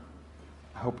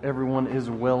Hope everyone is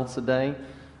well today.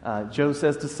 Joe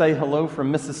says to say hello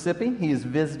from Mississippi. He is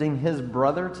visiting his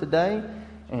brother today.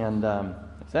 And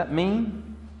does that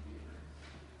mean?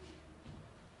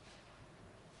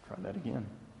 Try that again.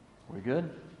 We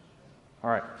good? All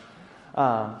right.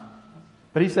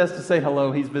 But he says to say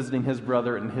hello. He's visiting his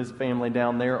brother and his family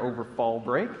down there over fall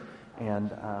break.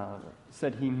 And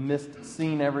said he missed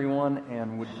seeing everyone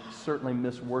and would certainly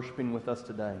miss worshiping with us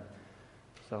today.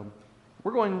 So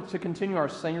we're going to continue our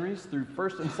series through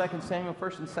 1st and 2nd Samuel,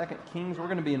 1st and 2nd Kings. We're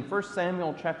going to be in 1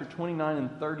 Samuel chapter 29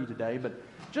 and 30 today. But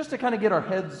just to kind of get our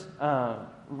heads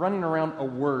running around a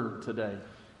word today,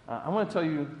 I want to tell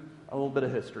you a little bit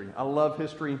of history. I love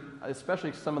history,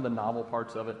 especially some of the novel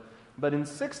parts of it. But in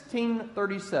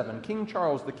 1637, King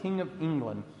Charles, the King of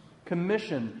England,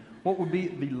 commissioned what would be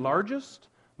the largest,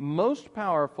 most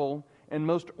powerful, and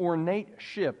most ornate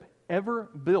ship ever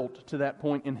built to that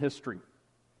point in history.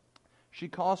 She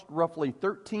cost roughly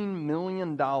 $13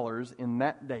 million in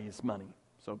that day's money.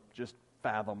 So just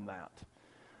fathom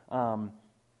that.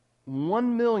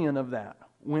 1 million of that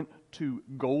went to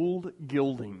gold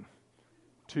gilding,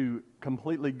 to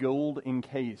completely gold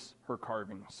encase her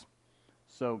carvings.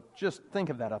 So just think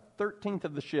of that. 1/13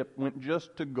 of the ship went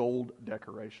just to gold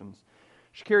decorations.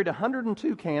 She carried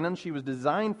 102 cannons. She was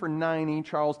designed for 90.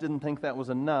 Charles didn't think that was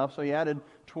enough, so he added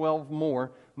 12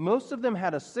 more. Most of them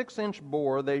had a 6-inch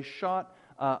bore. They shot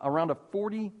around a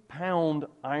 40-pound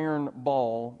iron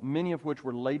ball, many of which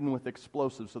were laden with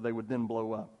explosives, so they would then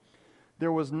blow up.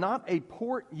 There was not a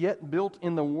port yet built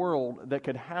in the world that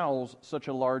could house such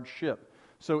a large ship.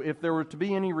 So if there were to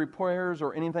be any repairs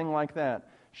or anything like that,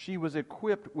 she was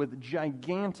equipped with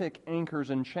gigantic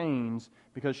anchors and chains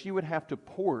because she would have to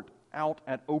port out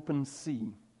at open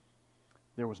sea.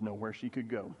 There was nowhere she could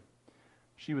go.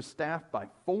 She was staffed by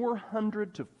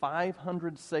 400 to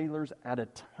 500 sailors at a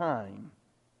time,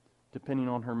 depending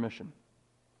on her mission.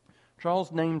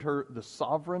 Charles named her the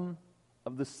Sovereign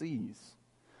of the Seas,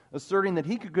 asserting that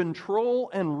he could control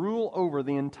and rule over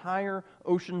the entire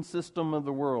ocean system of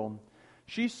the world.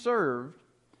 She served,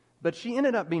 but she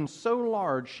ended up being so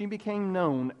large she became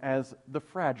known as the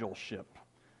Fragile Ship.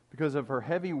 Because of her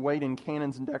heavy weight and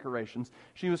cannons and decorations,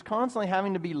 she was constantly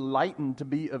having to be lightened to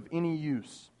be of any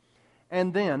use.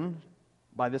 And then,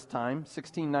 by this time,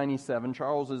 1697,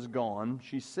 Charles is gone.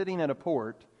 She's sitting at a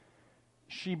port.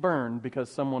 She burned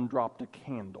because someone dropped a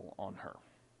candle on her.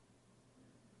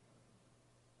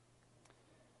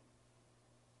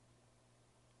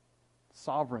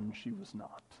 Sovereign she was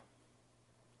not.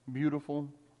 Beautiful,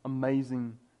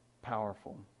 amazing,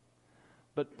 powerful.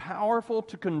 But powerful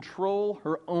to control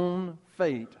her own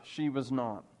fate, she was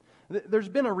not. There's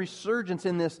been a resurgence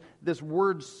in this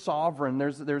word sovereign.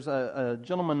 There's a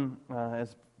gentleman,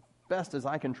 as best as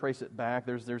I can trace it back,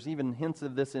 there's even hints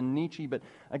of this in Nietzsche, but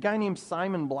a guy named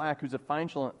Simon Black, who's a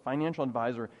financial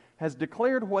advisor, has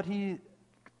declared what he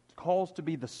calls to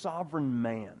be the sovereign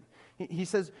man. He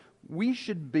says, we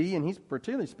should be, and he's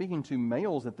particularly speaking to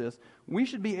males at this, we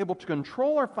should be able to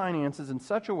control our finances in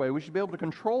such a way, we should be able to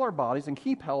control our bodies and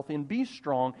keep healthy and be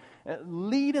strong,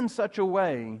 lead in such a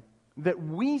way that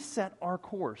we set our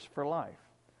course for life.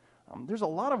 There's a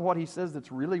lot of what he says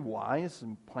that's really wise,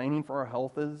 and planning for our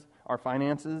health, our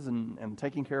finances, and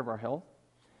taking care of our health.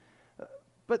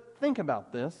 But think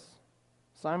about this.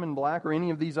 Simon Black or any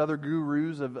of these other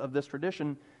gurus of this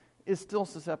tradition is still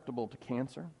susceptible to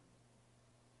cancer.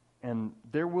 And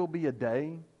there will be a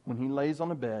day when he lays on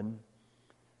a bed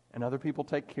and other people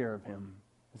take care of him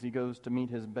as he goes to meet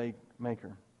his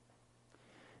maker.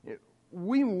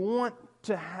 We want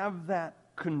to have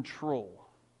that control.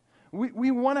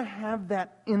 We want to have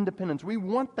that independence. We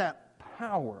want that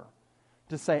power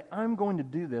to say, I'm going to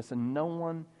do this and no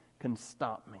one can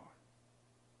stop me.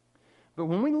 But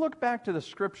when we look back to the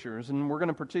Scriptures, and we're going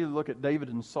to particularly look at David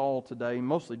and Saul today,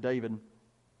 mostly David,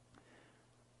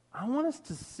 I want us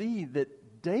to see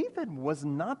that David was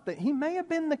not he may have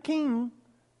been the king,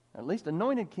 at least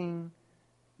anointed king,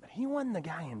 but he wasn't the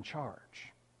guy in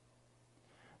charge.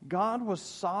 God was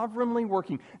sovereignly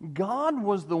working. God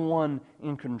was the one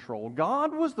in control.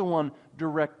 God was the one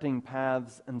directing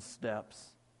paths and steps.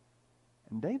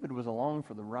 And David was along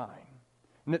for the ride.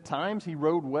 And at times he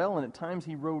rode well, and at times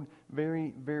he rode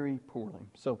very, very poorly.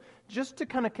 So just to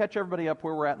kind of catch everybody up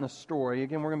where we're at in the story,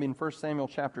 again, we're going to be in 1 Samuel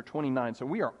chapter 29. So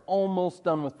we are almost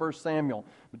done with 1 Samuel.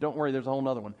 But don't worry, there's a whole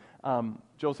other one.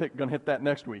 Joe's going to hit that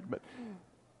next week. But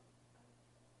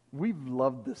we've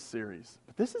loved this series.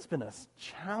 But this has been a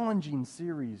challenging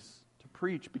series to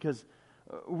preach because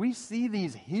we see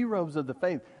these heroes of the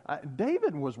faith.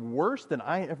 David was worse than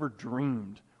I ever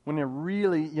dreamed. When it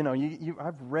really,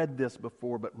 I've read this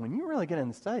before, but when you really get in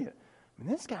and study it, I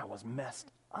mean, this guy was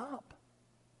messed up,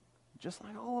 just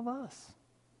like all of us.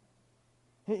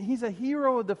 He's a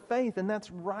hero of the faith, and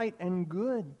that's right and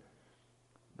good.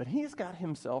 But he's got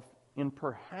himself in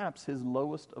perhaps his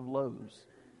lowest of lows.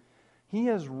 He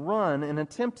has run and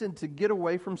attempted to get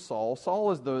away from Saul.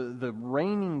 Saul is the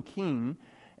reigning king,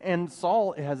 and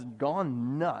Saul has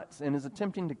gone nuts and is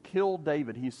attempting to kill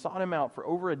David. He's sought him out for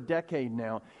over a decade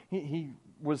now. He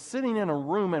was sitting in a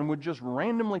room and would just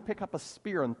randomly pick up a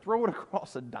spear and throw it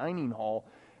across a dining hall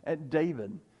at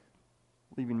David,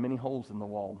 leaving many holes in the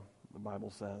wall, the Bible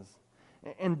says.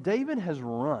 And David has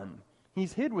run.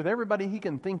 He's hid with everybody he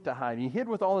can think to hide. He hid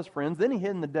with all his friends. Then he hid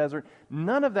in the desert.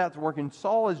 None of that's working.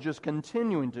 Saul is just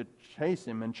continuing to chase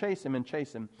him and chase him and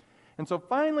chase him. And so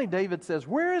finally David says,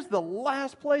 where is the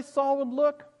last place Saul would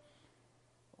look?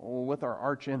 Oh, with our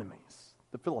arch enemies,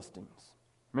 the Philistines.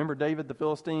 Remember David, the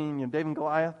Philistine, David and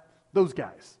Goliath? Those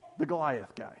guys, the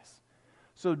Goliath guys.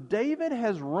 So David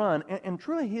has run, and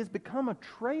truly he has become a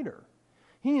traitor.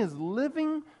 He is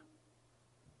living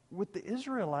with the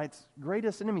Israelites'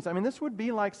 greatest enemies. I mean, this would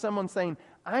be like someone saying,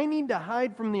 I need to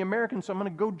hide from the Americans, so I'm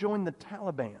going to go join the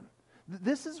Taliban.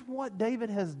 This is what David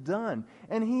has done.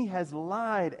 And he has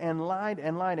lied and lied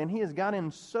and lied, and he has got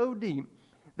in so deep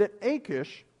that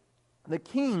Achish, the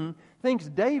king, thinks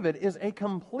David is a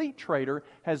complete traitor,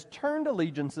 has turned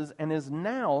allegiances, and is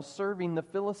now serving the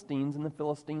Philistines and the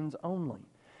Philistines only.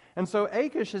 And so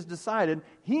Achish has decided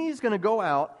he's going to go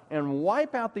out and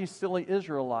wipe out these silly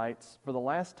Israelites for the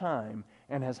last time,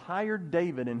 and has hired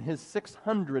David and his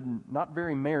 600 not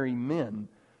very merry men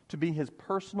to be his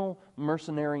personal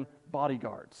mercenary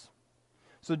bodyguards.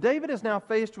 So David is now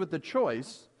faced with the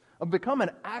choice of become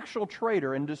an actual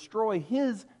traitor and destroy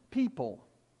his people.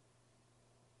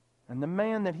 And the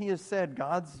man that he has said,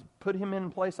 God's put him in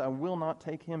place, I will not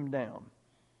take him down.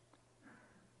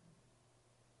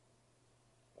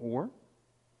 Or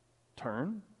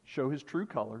turn, show his true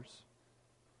colors,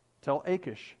 tell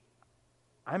Achish,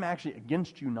 I'm actually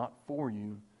against you, not for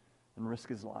you, and risk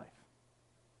his life.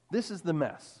 This is the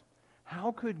mess.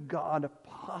 How could God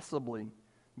possibly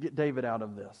get David out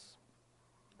of this?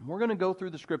 And we're going to go through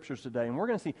the scriptures today, and we're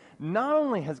going to see not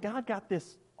only has God got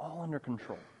this all under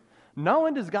control, not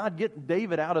only does God get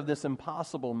David out of this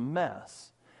impossible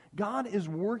mess, God is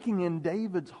working in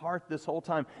David's heart this whole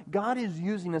time. God is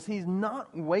using us. He's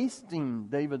not wasting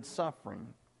David's suffering.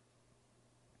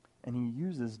 And he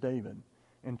uses David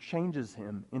and changes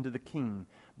him into the king.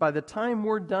 By the time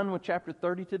we're done with chapter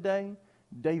 30 today,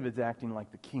 David's acting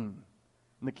like the king.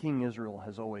 And the king Israel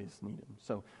has always needed.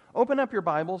 So open up your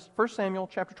Bibles, 1 Samuel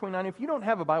chapter 29. If you don't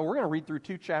have a Bible, we're going to read through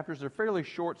 2 chapters. They're fairly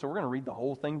short, so we're going to read the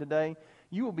whole thing today.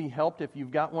 You will be helped if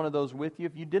you've got one of those with you.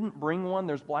 If you didn't bring one,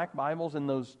 there's black Bibles in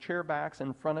those chair backs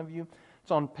in front of you.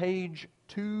 It's on page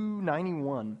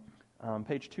 291.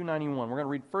 Page 291. We're going to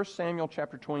read 1 Samuel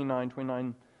chapter 29.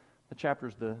 29, the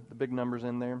chapters, the big numbers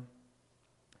in there.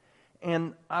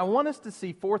 And I want us to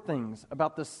see 4 things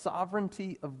about the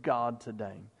sovereignty of God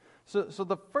today. So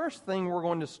the first thing we're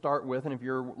going to start with, and if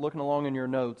you're looking along in your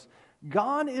notes,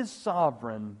 God is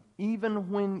sovereign even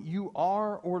when you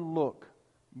are or look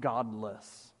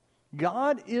godless.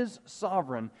 God is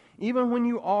sovereign even when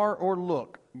you are or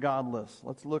look godless.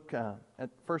 Let's look at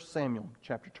 1 Samuel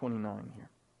chapter 29 here.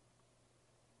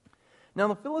 Now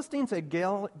the Philistines had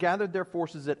gathered their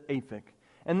forces at Aphek,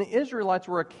 and the Israelites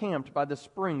were encamped by the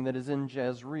spring that is in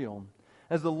Jezreel.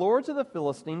 As the lords of the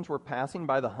Philistines were passing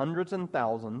by the hundreds and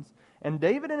thousands, and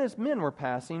David and his men were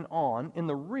passing on in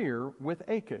the rear with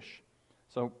Achish.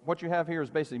 So what you have here is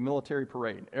basically military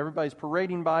parade. Everybody's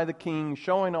parading by the king,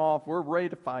 showing off, we're ready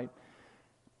to fight.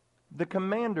 The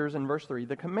commanders, in verse 3,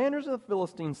 the commanders of the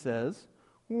Philistines says,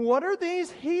 what are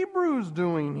these Hebrews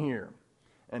doing here?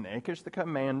 And Achish, the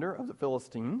commander of the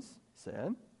Philistines,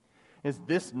 said, is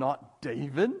this not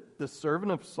David, the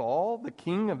servant of Saul, the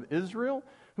king of Israel,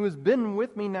 who has been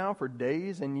with me now for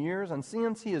days and years, and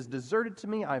since he has deserted to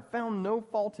me, I have found no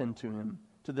fault into him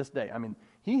to this day. I mean,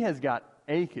 he has got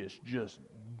Achish just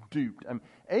duped. I mean,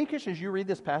 Achish, as you read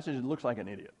this passage, it looks like an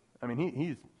idiot. I mean,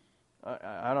 he's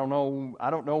I don't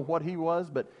know what he was,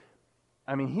 but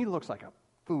I mean, he looks like a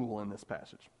fool in this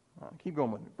passage. Keep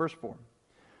going with me. Verse 4.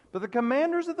 But the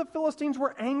commanders of the Philistines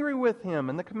were angry with him,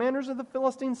 and the commanders of the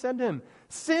Philistines said to him,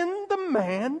 send the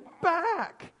man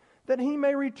back, that he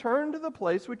may return to the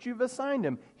place which you've assigned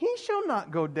him. He shall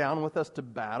not go down with us to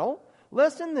battle,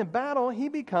 lest in the battle he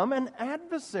become an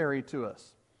adversary to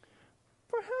us.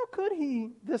 For how could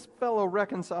this fellow,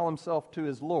 reconcile himself to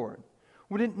his Lord?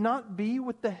 Would it not be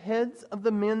with the heads of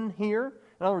the men here?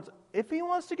 In other words, if he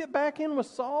wants to get back in with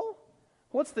Saul,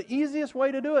 what's the easiest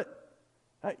way to do it?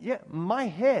 My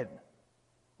head.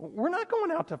 We're not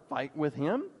going out to fight with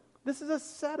him. This is a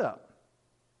setup.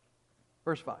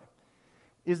 Verse 5.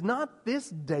 Is not this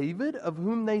David of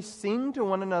whom they sing to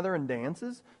one another in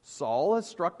dances? Saul has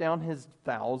struck down his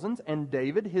thousands, and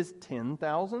David his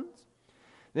 10,000s.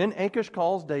 Then Achish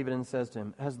calls David and says to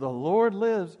him, as the Lord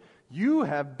lives, you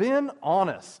have been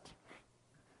honest.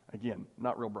 Again,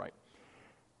 not real bright.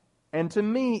 And to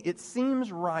me, it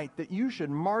seems right that you should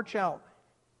march out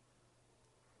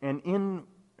and in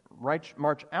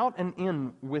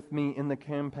with me in the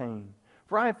campaign.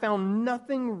 For I have found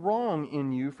nothing wrong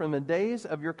in you from the days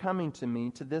of your coming to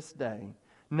me to this day.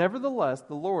 Nevertheless,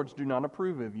 the lords do not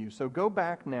approve of you. So go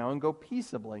back now and go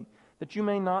peaceably, that you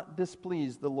may not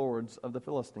displease the lords of the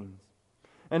Philistines.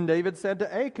 And David said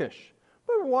to Achish,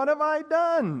 but what have I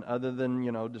done other than,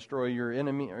 destroy your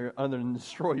enemy, or other than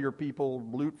destroy your people,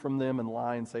 loot from them and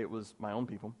lie and say it was my own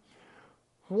people?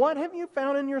 What have you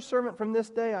found in your servant from this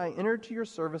day I entered to your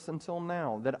service until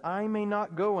now, that I may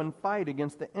not go and fight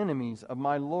against the enemies of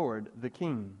my lord the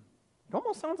king? It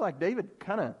almost sounds like David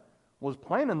kind of was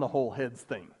planning the whole heads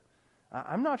thing.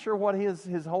 I'm not sure what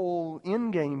his whole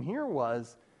end game here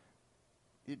was.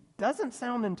 It doesn't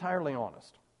sound entirely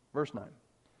honest. Verse 9.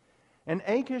 And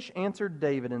Achish answered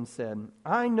David and said,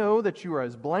 I know that you are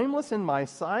as blameless in my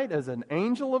sight as an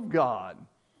angel of God.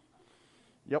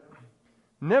 Yep.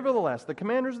 Nevertheless, the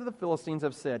commanders of the Philistines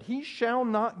have said, he shall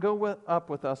not go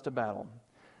up with us to battle.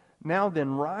 Now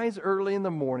then, rise early in the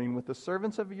morning with the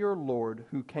servants of your Lord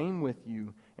who came with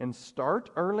you, and start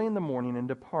early in the morning and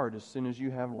depart as soon as you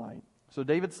have light. So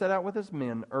David set out with his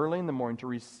men early in the morning to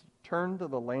return to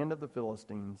the land of the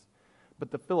Philistines. But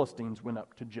the Philistines went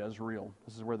up to Jezreel.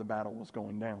 This is where the battle was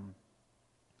going down.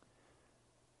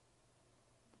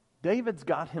 David's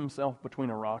got himself between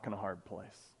a rock and a hard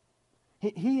place.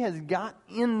 He has got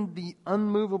in the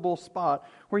unmovable spot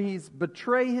where he's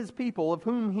betray his people of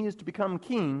whom he is to become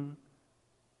king,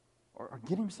 or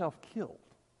get himself killed.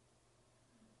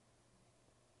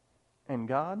 And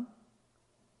God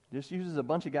just uses a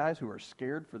bunch of guys who are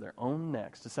scared for their own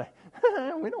necks to say,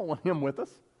 we don't want him with us.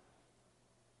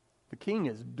 The king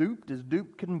is duped as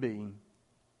dupe can be.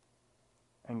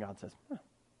 And God says,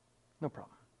 no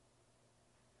problem.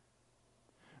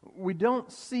 We don't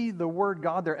see the word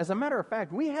God there. As a matter of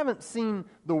fact, we haven't seen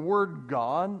the word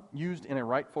God used in a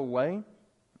rightful way,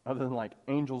 other than like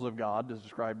angels of God to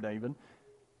describe David,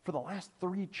 for the last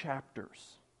 3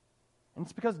 chapters. And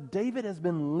it's because David has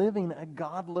been living a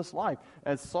godless life,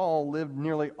 as Saul lived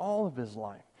nearly all of his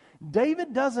life.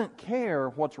 David doesn't care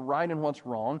what's right and what's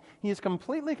wrong. He has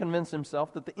completely convinced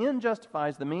himself that the end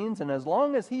justifies the means, and as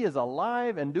long as he is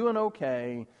alive and doing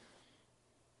okay,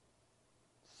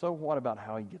 so what about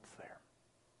how he gets there?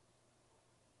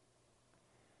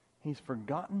 He's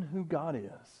forgotten who God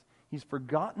is. He's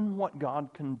forgotten what God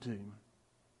can do.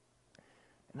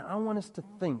 And I want us to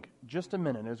think just a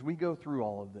minute as we go through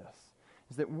all of this,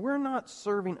 is that we're not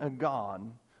serving a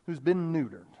God who's been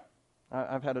neutered.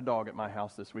 I've had a dog at my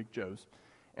house this week, Joe's,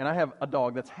 and I have a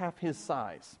dog that's half his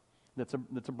size. That's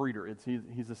a breeder.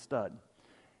 He's a stud.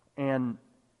 And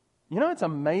it's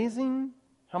amazing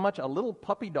how much a little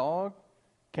puppy dog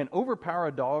can overpower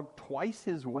a dog twice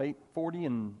his weight, 40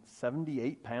 and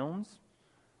 78 pounds.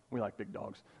 We like big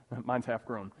dogs. Mine's half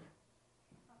grown.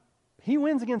 He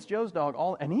wins against Joe's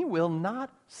dog, and he will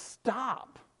not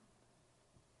stop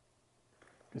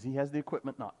because he has the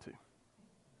equipment not to.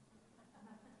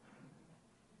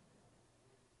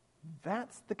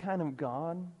 That's the kind of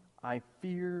God I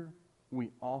fear we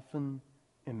often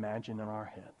imagine in our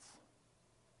heads.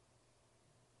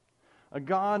 A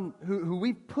God who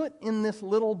we put in this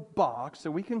little box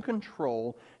so we can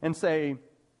control and say,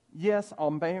 yes,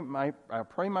 I'll pray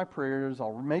my prayers,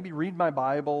 I'll maybe read my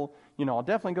Bible, I'll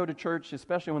definitely go to church,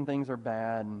 especially when things are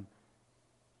bad, and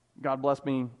God bless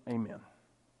me, amen.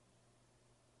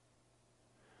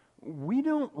 We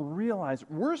don't realize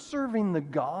we're serving the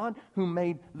God who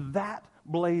made that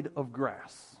blade of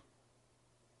grass.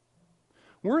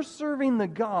 We're serving the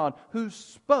God who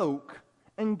spoke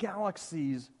and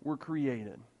galaxies were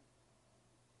created.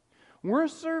 We're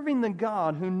serving the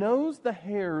God who knows the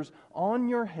hairs on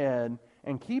your head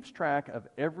and keeps track of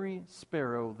every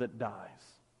sparrow that dies.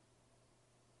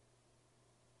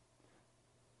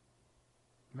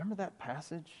 Remember that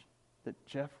passage that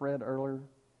Jeff read earlier?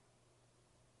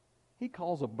 He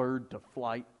calls a bird to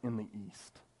flight in the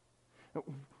east.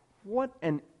 What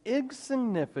an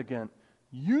insignificant,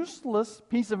 useless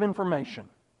piece of information,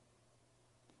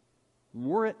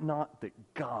 were it not that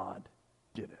God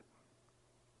did it.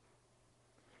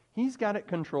 He's got it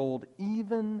controlled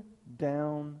even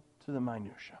down to the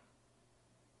minutia.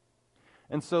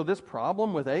 And so this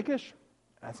problem with Achish,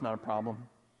 that's not a problem.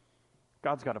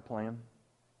 God's got a plan,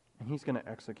 and He's going to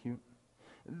execute.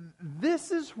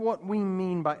 This is what we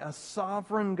mean by a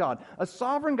sovereign God. A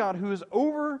sovereign God who is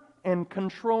over and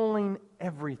controlling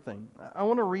everything. I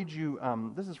want to read you,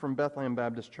 this is from Bethlehem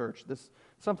Baptist Church. This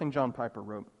something John Piper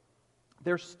wrote.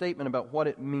 Their statement about what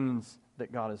it means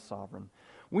that God is sovereign.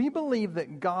 We believe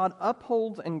that God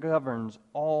upholds and governs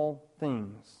all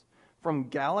things, from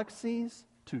galaxies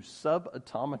to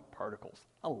subatomic particles.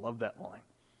 I love that line.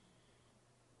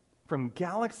 From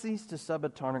galaxies to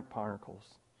subatomic particles.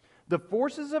 The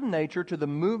forces of nature to the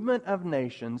movement of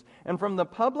nations, and from the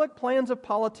public plans of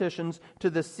politicians to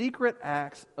the secret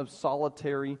acts of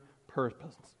solitary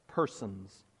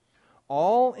persons,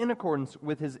 all in accordance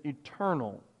with His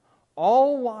eternal,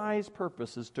 all-wise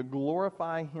purposes to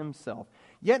glorify Himself,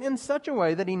 yet in such a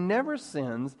way that He never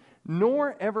sins,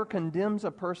 nor ever condemns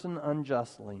a person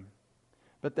unjustly,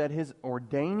 but that His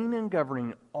ordaining and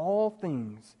governing all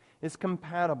things is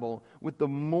compatible with the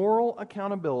moral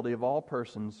accountability of all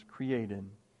persons created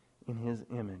in His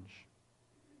image.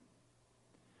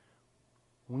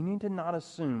 We need to not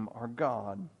assume our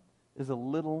God is a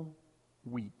little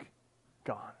weak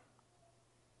God.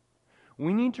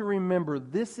 We need to remember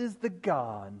this is the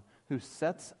God who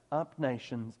sets up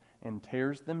nations and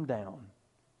tears them down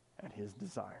at His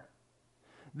desire.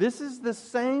 This is the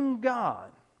same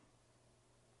God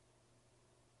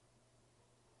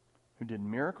who did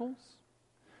miracles.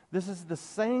 This is the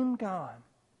same God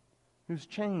who's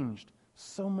changed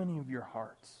so many of your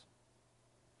hearts.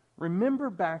 Remember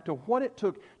back to what it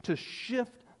took to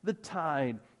shift the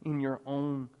tide in your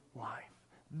own life.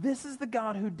 This is the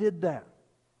God who did that.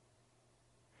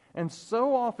 And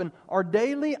so often, our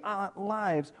daily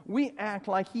lives, we act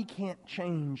like He can't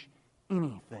change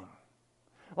anything.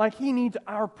 Like He needs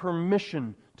our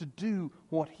permission to do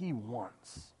what He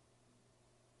wants.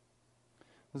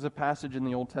 There's a passage in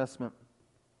the Old Testament.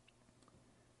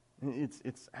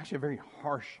 It's actually a very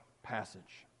harsh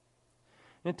passage.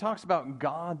 And it talks about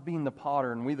God being the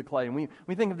potter and we the clay. And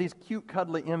we think of these cute,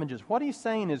 cuddly images. What He's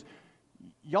saying is,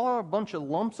 y'all are a bunch of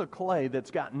lumps of clay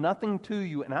that's got nothing to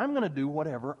you, and I'm going to do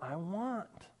whatever I want.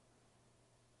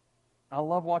 I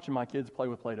love watching my kids play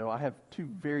with Play-Doh. I have two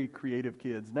very creative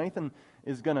kids. Nathan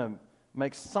is going to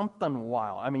make something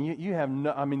wild. I mean, you have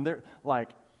they're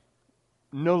like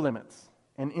no limits.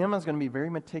 And Emma's going to be very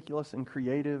meticulous and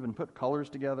creative and put colors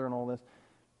together and all this.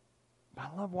 But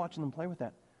I love watching them play with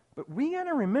that. But we got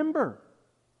to remember,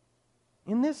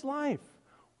 in this life,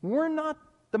 we're not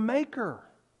the maker.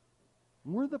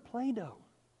 We're the Play-Doh.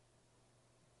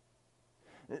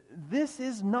 This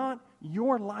is not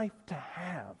your life to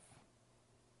have.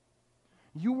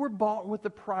 You were bought with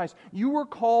a price. You were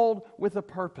called with a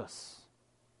purpose.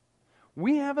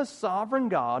 We have a sovereign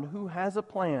God who has a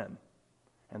plan.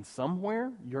 And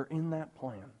somewhere you're in that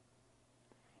plan.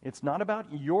 It's not about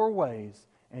your ways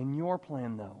and your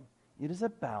plan, though. It is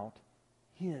about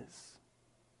His.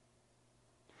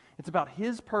 It's about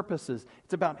His purposes.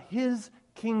 It's about His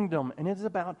kingdom. And it's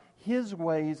about His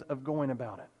ways of going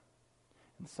about it.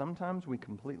 And sometimes we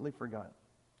completely forgot.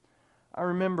 I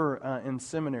remember in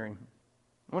seminary,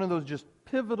 one of those just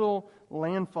pivotal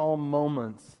landfall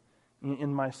moments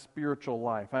in my spiritual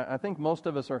life. I think most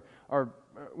of us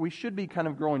we should be kind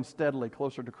of growing steadily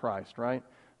closer to Christ, right?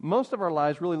 Most of our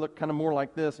lives really look kind of more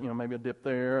like this, maybe a dip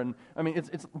there, and I mean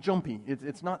it's jumpy.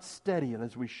 It's not steady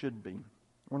as we should be.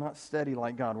 We're not steady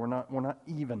like God. We're not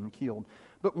even keeled.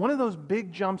 But one of those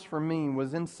big jumps for me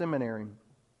was in seminary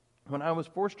when I was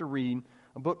forced to read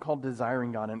a book called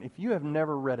Desiring God. And if you have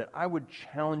never read it, I would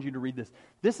challenge you to read this.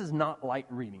 This is not light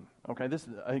reading, okay? This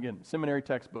is, again, seminary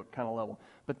textbook kind of level.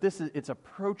 But it's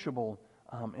approachable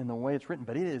in the way it's written,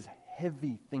 but it is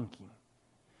heavy thinking.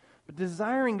 But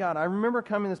Desiring God, I remember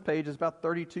coming to this page, it's about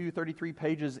 32, 33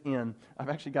 pages in. I've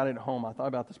actually got it at home. I thought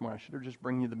about this more. I should have just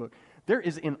bring you the book. There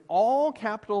is in all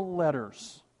capital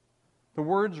letters, the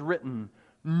words written,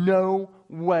 "No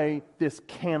way this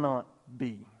cannot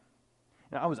be."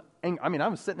 And I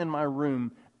was sitting in my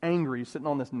room angry, sitting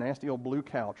on this nasty old blue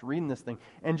couch, reading this thing,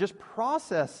 and just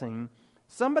processing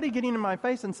somebody getting in my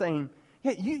face and saying,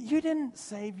 "Yeah, you didn't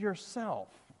save yourself.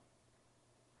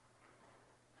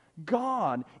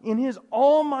 God, in His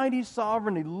almighty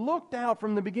sovereignty, looked out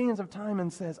from the beginnings of time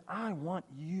and says, I want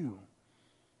you."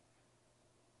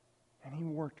 And He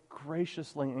worked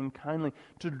graciously and kindly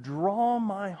to draw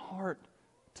my heart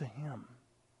to Him.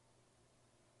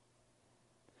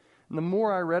 And the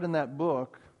more I read in that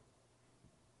book,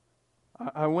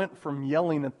 I went from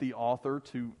yelling at the author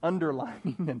to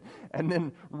underlining and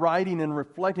then writing and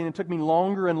reflecting. It took me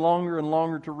longer and longer and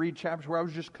longer to read chapters where I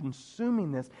was just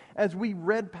consuming this. As we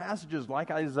read passages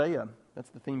like Isaiah, That's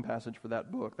the theme passage for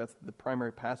that book. That's the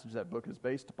primary passage that book is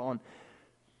based upon.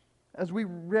 As we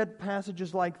read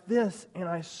passages like this, and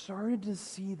I started to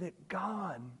see that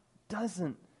God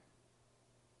doesn't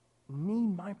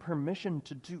need my permission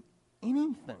to do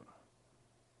anything.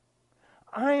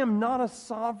 I am not a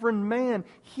sovereign man.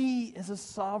 He is a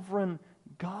sovereign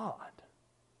God.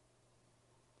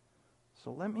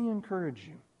 So let me encourage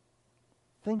you.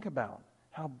 Think about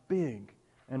how big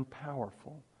and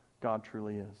powerful God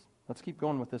truly is. Let's keep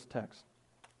going with this text.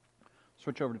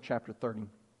 Switch over to chapter 30.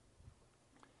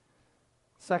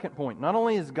 Second point, not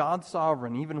only is God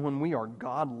sovereign even when we are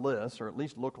godless, or at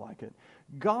least look like it,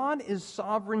 God is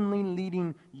sovereignly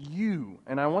leading you,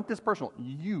 and I want this personal,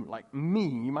 you, like me,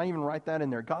 you might even write that in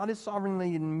there. God is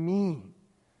sovereignly leading me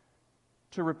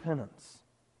to repentance.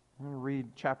 I'm going to read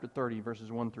chapter 30,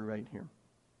 verses 1 through 8 here.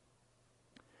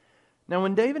 Now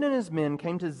when David and his men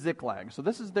came to Ziklag, so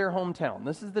this is their hometown.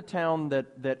 This is the town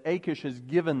that Achish has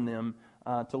given them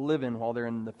to live in while they're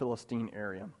in the Philistine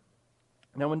area.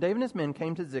 Now when David and his men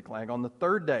came to Ziklag on the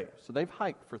third day, so they've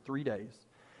hiked for 3 days,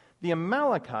 the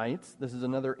Amalekites, this is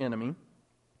another enemy,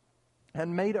 had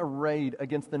made a raid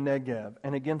against the Negev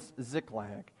and against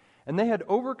Ziklag. And they had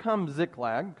overcome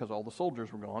Ziklag, because all the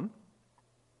soldiers were gone,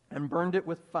 and burned it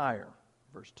with fire.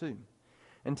 Verse 2.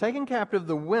 And taken captive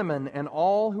the women and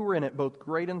all who were in it, both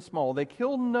great and small, they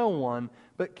killed no one,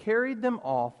 but carried them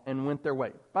off and went their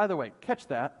way. By the way, catch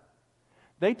that.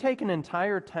 They take an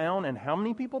entire town, and how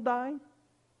many people die?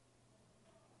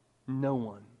 No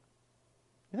one.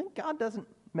 You think God doesn't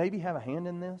maybe have a hand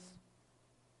in this?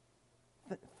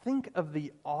 Think of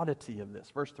the oddity of this.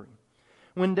 Verse 3.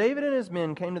 When David and his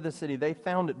men came to the city, they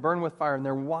found it burned with fire, and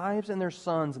their wives and their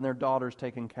sons and their daughters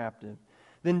taken captive.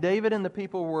 Then David and the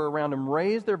people who were around him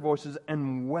raised their voices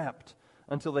and wept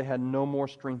until they had no more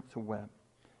strength to weep.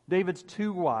 David's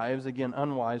 2 wives, again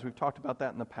unwise, we've talked about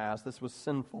that in the past. This was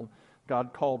sinful.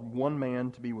 God called one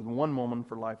man to be with one woman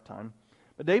for a lifetime.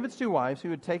 But David's 2 wives who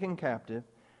had taken captive,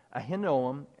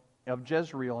 Ahinoam of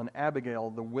Jezreel and Abigail,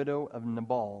 the widow of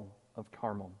Nabal of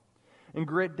Carmel. And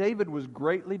David was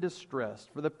greatly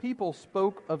distressed, for the people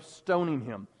spoke of stoning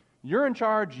him. You're in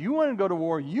charge, you want to go to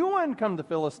war, you want to come to the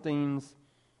Philistines,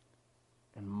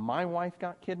 and my wife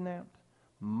got kidnapped,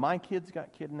 my kids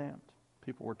got kidnapped.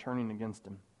 People were turning against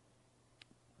him.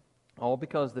 All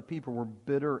because the people were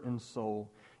bitter in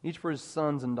soul, each for his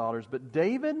sons and daughters. But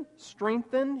David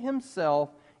strengthened himself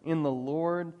in the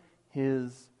Lord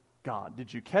his God.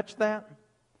 Did you catch that?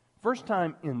 First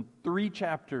time in 3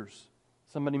 chapters,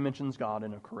 somebody mentions God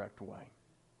in a correct way.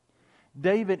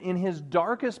 David, in his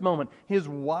darkest moment, his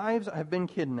wives have been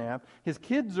kidnapped, his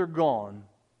kids are gone,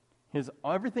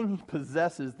 everything he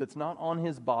possesses that's not on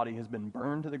his body has been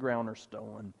burned to the ground or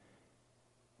stolen,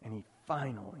 and he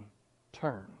finally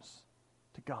turns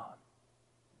to God.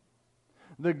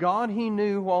 The God he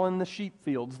knew while in the sheep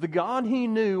fields, the God he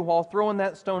knew while throwing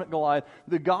that stone at Goliath,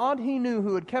 the God he knew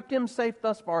who had kept him safe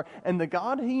thus far, and the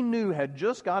God he knew had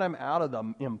just got him out of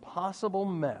the impossible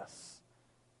mess,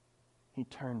 he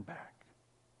turned back.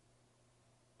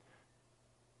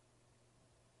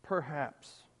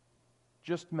 Perhaps,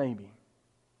 just maybe,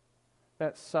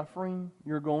 that suffering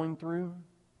you're going through,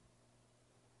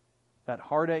 that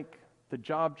heartache, the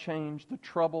job change, the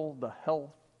trouble, the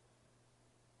health,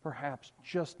 perhaps,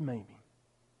 just maybe,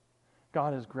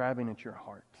 God is grabbing at your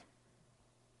heart.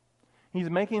 He's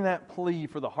making that plea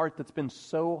for the heart that's been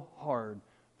so hard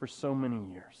for so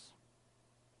many years.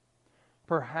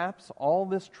 Perhaps all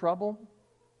this trouble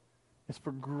is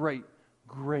for great,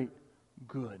 great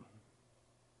good.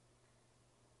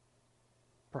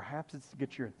 Perhaps it's to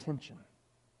get your attention,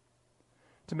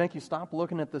 to make you stop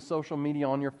looking at the social media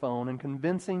on your phone and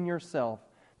convincing yourself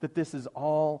that this is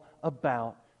all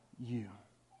about you.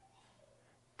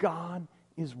 God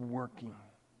is working.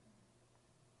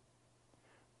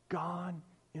 God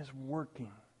is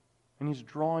working, and He's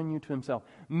drawing you to Himself.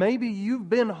 Maybe you've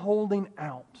been holding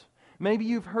out. Maybe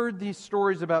you've heard these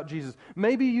stories about Jesus.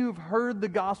 Maybe you've heard the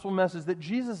gospel message that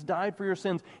Jesus died for your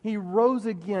sins. He rose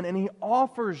again, and He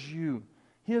offers you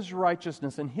His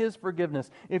righteousness and His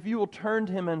forgiveness if you will turn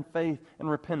to Him in faith and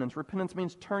repentance. Repentance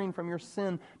means turning from your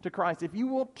sin to Christ. If you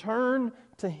will turn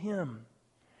to Him,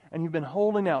 and you've been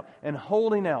holding out and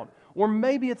holding out, or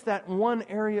maybe it's that one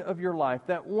area of your life,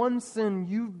 that one sin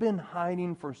you've been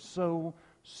hiding for so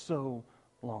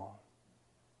long.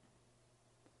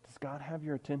 Does God have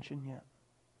your attention yet?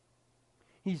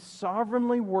 He's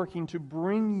sovereignly working to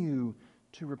bring you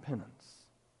to repentance.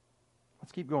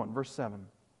 Let's keep going. Verse 7.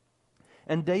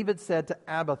 And David said to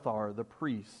Abiathar, the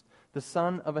priest, the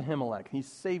son of Ahimelech, he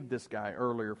saved this guy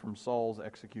earlier from Saul's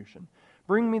execution,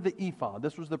 Bring me the ephod.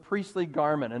 This was the priestly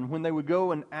garment. And when they would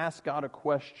go and ask God a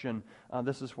question,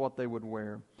 this is what they would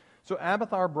wear. So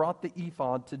Abiathar brought the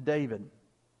ephod to David.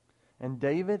 And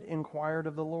David inquired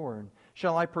of the Lord,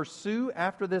 shall I pursue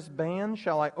after this band?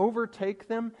 Shall I overtake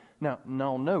them?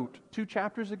 Now note, 2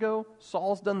 chapters ago,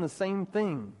 Saul's done the same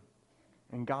thing.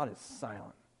 And God is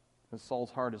silent, because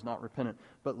Saul's heart is not repentant.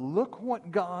 But look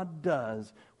what God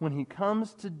does when He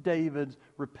comes to David's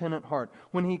repentant heart.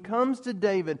 When He comes to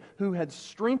David, who had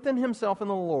strengthened himself in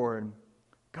the Lord,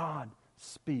 God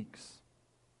speaks.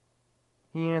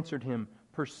 He answered him,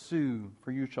 pursue,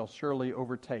 for you shall surely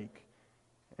overtake,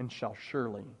 and shall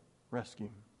surely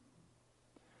rescue.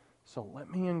 So let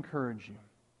me encourage you.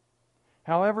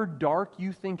 However dark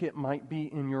you think it might be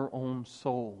in your own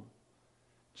soul,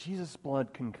 Jesus'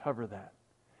 blood can cover that.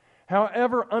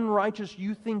 However unrighteous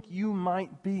you think you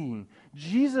might be,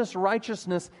 Jesus'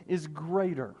 righteousness is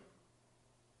greater.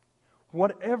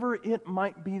 Whatever it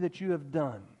might be that you have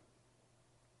done,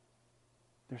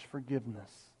 there's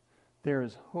forgiveness. There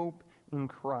is hope in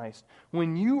Christ.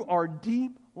 When you are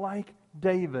deep like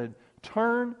David,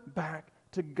 turn back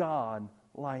to God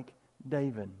like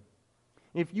David.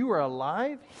 If you are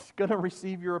alive, He's going to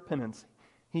receive your repentance.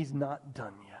 He's not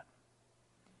done yet.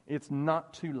 It's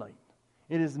not too late.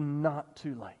 It is not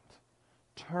too late.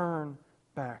 Turn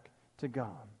back to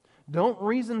God. Don't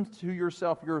reason to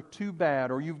yourself you're too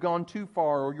bad, or you've gone too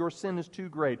far, or your sin is too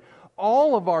great.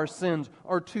 All of our sins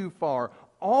are too far.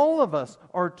 All of us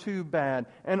are too bad,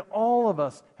 and all of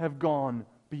us have gone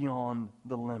beyond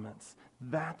the limits.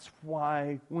 That's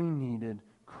why we needed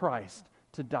Christ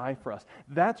to die for us.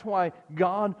 That's why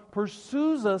God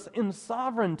pursues us in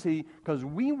sovereignty, because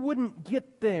we wouldn't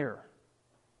get there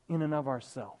in and of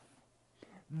ourselves.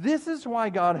 This is why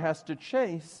God has to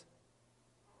chase.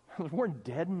 We're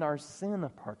dead in our sin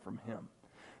apart from Him.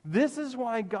 This is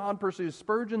why God pursues.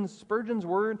 Spurgeon's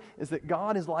word is that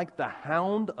God is like the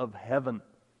hound of heaven.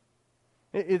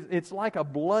 It's like a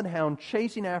bloodhound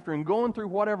chasing after and going through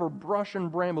whatever brush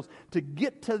and brambles to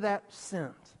get to that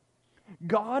scent.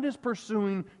 God is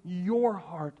pursuing your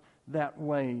heart that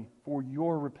way for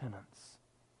your repentance.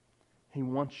 He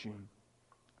wants you.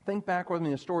 Think back with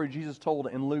me the story Jesus told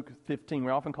in Luke 15.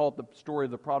 We often call it the story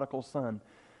of the prodigal son.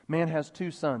 Man has 2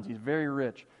 sons. He's very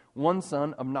rich. One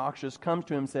son, obnoxious, comes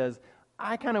to him and says,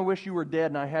 I kind of wish you were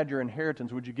dead and I had your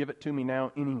inheritance. Would you give it to me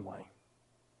now anyway?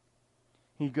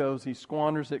 He goes, he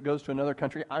squanders it, goes to another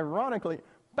country. Ironically,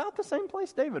 about the same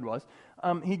place David was.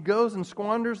 He goes and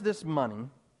squanders this money.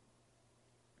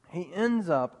 He ends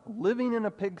up living in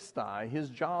a pigsty. His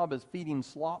job is feeding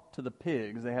slop to the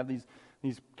pigs. They have these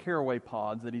caraway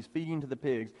pods that he's feeding to the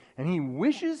pigs. And he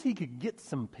wishes he could get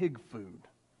some pig food.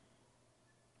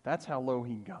 That's how low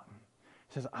he'd gotten.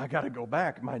 He says, I got to go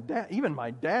back. Even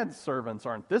my dad's servants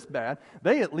aren't this bad.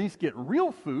 They at least get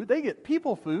real food. They get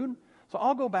people food. So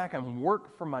I'll go back and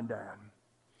work for my dad.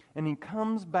 And he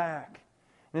comes back.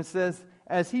 And it says,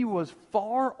 as he was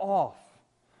far off,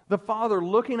 the father,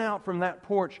 looking out from that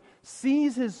porch,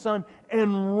 sees his son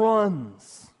and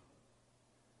runs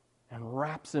and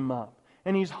wraps him up.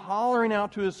 And he's hollering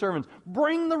out to his servants,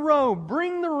 bring the robe,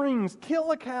 bring the rings,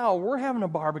 kill a cow. We're having a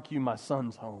barbecue. My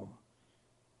son's home.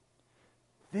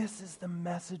 This is the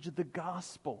message of the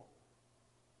gospel.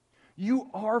 You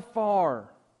are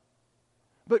far,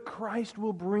 but Christ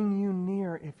will bring you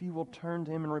near if you will turn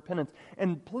to Him in repentance.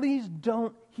 And please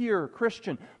don't hear,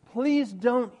 Christian, please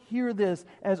don't hear this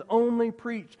as only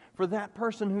preached for that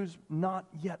person who's not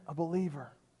yet a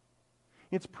believer.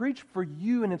 It's preached for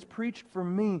you and it's preached for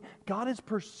me. God is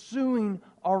pursuing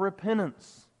our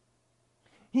repentance.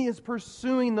 He is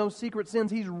pursuing those secret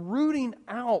sins. He's rooting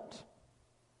out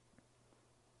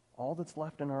all that's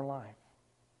left in our life.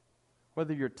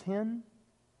 Whether you're 10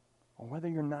 or whether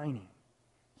you're 90,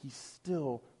 He's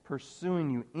still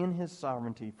pursuing you in His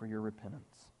sovereignty for your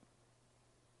repentance.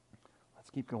 Let's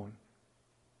keep going.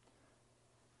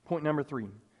 Point number 3.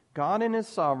 God in His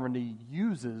sovereignty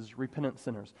uses repentant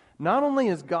sinners. Not only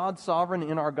is God sovereign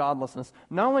in our godlessness,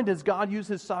 not only does God use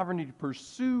His sovereignty to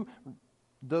pursue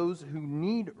those who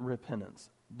need repentance,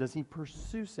 does He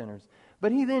pursue sinners,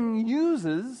 but He then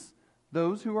uses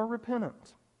those who are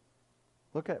repentant.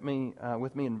 Look at me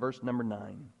with me in verse number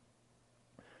 9.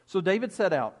 So David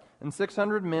set out, and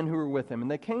 600 men who were with him, and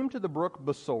they came to the brook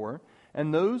Besor,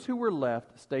 and those who were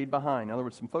left stayed behind. In other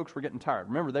words, some folks were getting tired.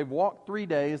 Remember, they've walked 3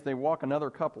 days. They walk another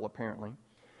couple, apparently.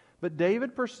 But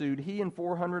David pursued, he and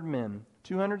 400 men.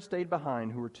 200 stayed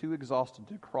behind, who were too exhausted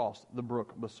to cross the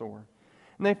brook Besor.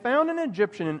 And they found an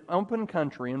Egyptian in open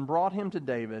country and brought him to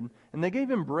David, and they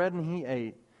gave him bread and he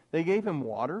ate. They gave him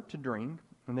water to drink,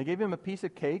 and they gave him a piece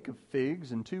of cake of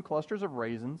figs and 2 clusters of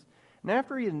raisins. And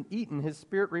after he had eaten, his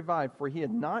spirit revived, for he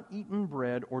had not eaten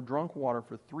bread or drunk water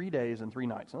for 3 days and 3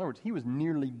 nights. In other words, he was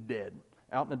nearly dead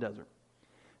out in the desert.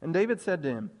 And David said to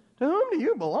him, "To whom do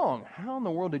you belong?" How in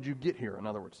the world did you get here, in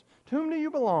other words? "To whom do you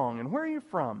belong, and where are you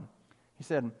from?" He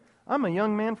said, "I'm a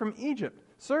young man from Egypt,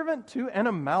 servant to an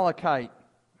Amalekite."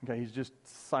 Okay, he's just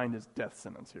signed his death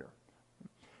sentence here.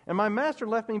 "And my master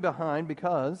left me behind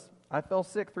because I fell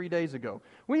sick 3 days ago.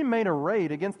 We made a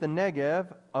raid against the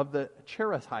Negev of the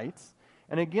Cherethites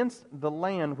and against the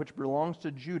land which belongs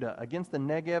to Judah, against the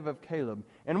Negev of Caleb.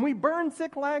 And we burned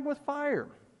Ziklag with fire."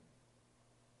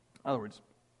 In other words,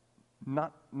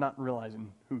 not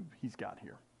realizing who he's got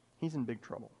here. He's in big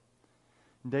trouble.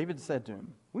 David said to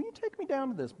him, "Will you take me down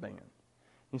to this band?"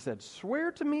 He said,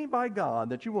 "Swear to me by God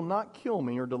that you will not kill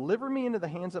me or deliver me into the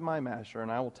hands of my master,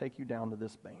 and I will take you down to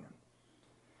this band."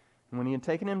 And when he had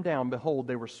taken him down, behold,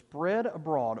 they were spread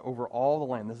abroad over all the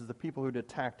land. This is the people who had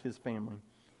attacked his family,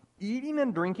 eating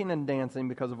and drinking and dancing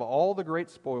because of all the great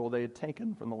spoil they had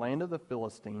taken from the land of the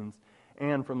Philistines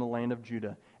and from the land of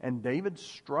Judah. And David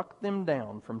struck them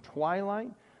down from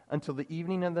twilight until the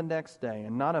evening of the next day,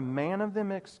 and not a man of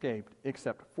them escaped,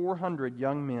 except 400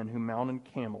 young men who mounted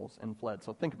camels and fled.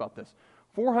 So think about this.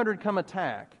 400 come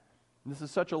attack. This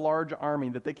is such a large army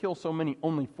that they kill so many,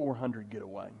 only 400 get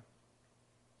away.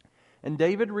 And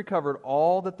David recovered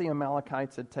all that the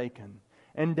Amalekites had taken.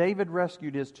 And David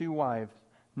rescued his 2 wives.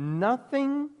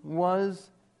 Nothing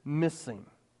was missing.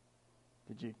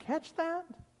 Did you catch that?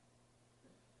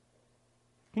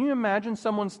 Can you imagine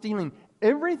someone stealing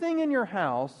everything in your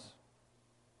house?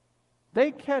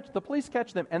 The police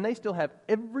catch them, and they still have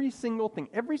every single thing,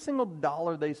 every single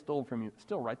dollar they stole from you,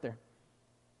 still right there.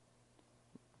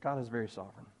 God is very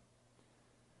sovereign.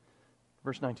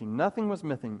 Verse 19, nothing was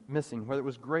missing, whether it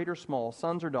was great or small,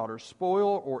 sons or daughters,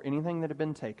 spoil or anything that had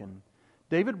been taken.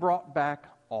 David brought back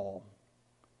all.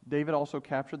 David also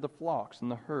captured the flocks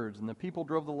and the herds, and the people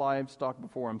drove the livestock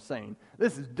before him, saying,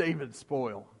 "This is David's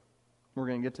spoil." We're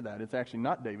going to get to that. It's actually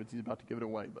not David's. He's about to give it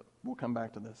away, but we'll come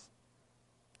back to this.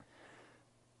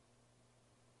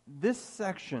 This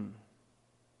section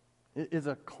is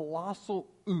a colossal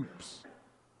oops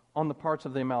on the parts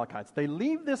of the Amalekites. They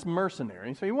leave this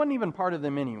mercenary, so he wasn't even part of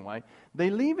them anyway. They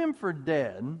leave him for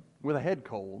dead with a head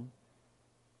cold,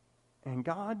 and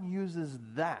God uses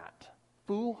that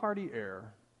foolhardy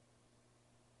error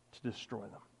to destroy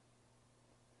them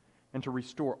and to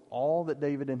restore all that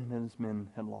David and his men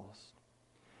had lost.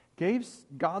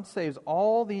 God saves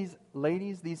all these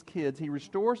ladies, these kids. He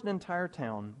restores an entire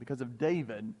town because of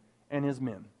David and his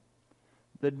men.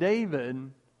 The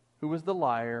David who was the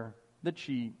liar, the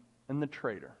cheat, and the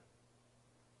traitor.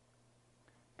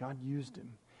 God used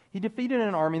him. He defeated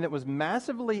an army that was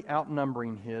massively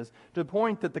outnumbering his, to the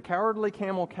point that the cowardly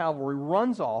camel cavalry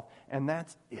runs off, and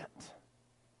that's it.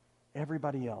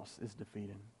 Everybody else is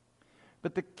defeated.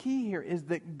 But the key here is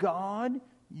that God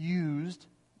used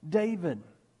David.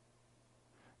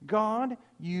 God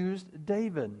used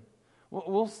David.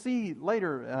 We'll see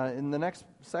later in the next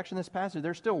section of this passage,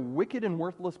 there's still wicked and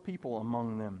worthless people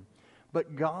among them.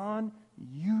 But God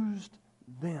used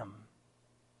them.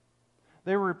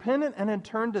 They were repentant and had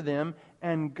turned to them,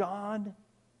 and God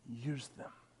used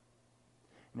them.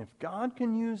 And if God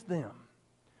can use them,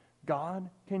 God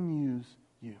can use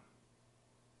you.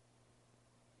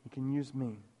 He can use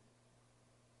me.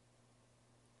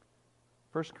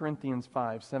 1 Corinthians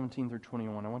 5, 17 through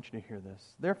 21. I want you to hear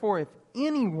this. Therefore, if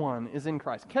anyone is in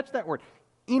Christ, catch that word,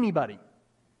 anybody.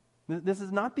 This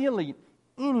is not the elite.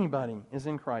 Anybody is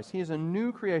in Christ. He is a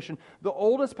new creation. The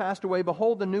old has passed away.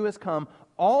 Behold, the new has come.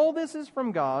 All this is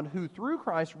from God, who through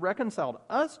Christ reconciled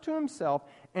us to himself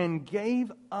and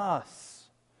gave us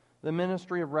the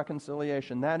ministry of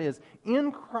reconciliation. That is,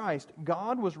 in Christ,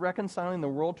 God was reconciling the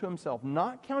world to himself,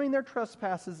 not counting their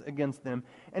trespasses against them,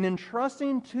 and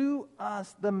entrusting to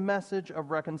us the message of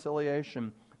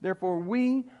reconciliation. Therefore,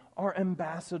 we are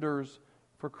ambassadors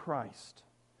for Christ.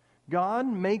 God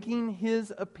making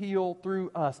his appeal through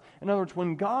us. In other words,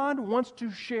 when God wants to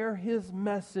share his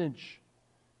message,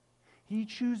 he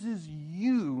chooses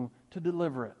you to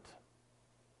deliver it.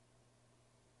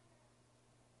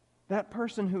 That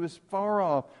person who is far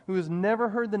off, who has never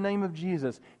heard the name of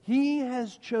Jesus, he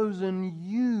has chosen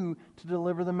you to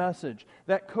deliver the message.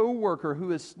 That coworker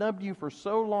who has snubbed you for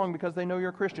so long because they know you're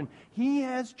a Christian, he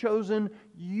has chosen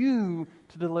you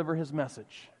to deliver his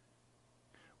message.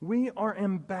 We are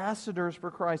ambassadors for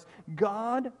Christ.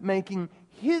 God making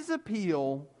his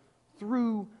appeal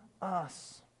through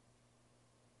us.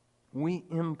 We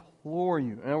implore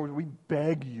you, in other words, we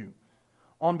beg you,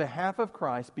 on behalf of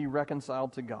Christ, be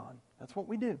reconciled to God. That's what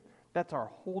we do. That's our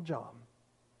whole job.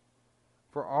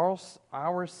 For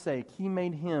our sake he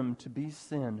made him to be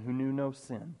sin who knew no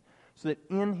sin, so that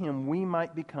in him we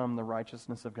might become the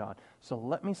righteousness of God. So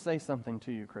let me say something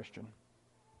to you, Christian.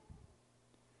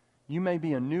 You may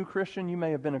be a new Christian. You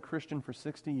may have been a Christian for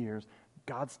 60 years.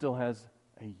 God still has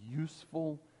a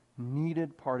useful,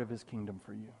 needed part of his kingdom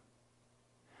for you.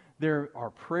 There are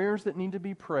prayers that need to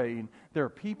be prayed. There are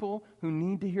people who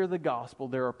need to hear the gospel.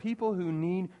 There are people who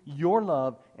need your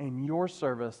love and your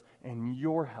service and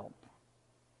your help.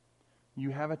 You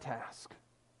have a task.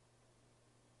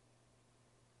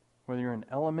 Whether you're in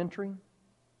elementary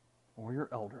or you're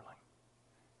elderly,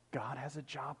 God has a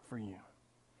job for you.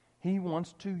 He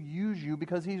wants to use you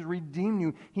because he's redeemed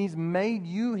you. He's made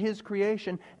you his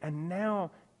creation, and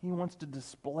now he wants to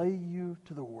display you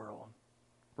to the world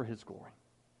for his glory.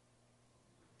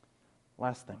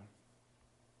 Last thing.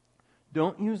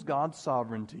 Don't use God's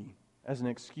sovereignty as an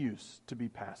excuse to be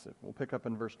passive. We'll pick up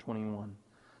in verse 21.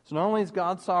 So not only is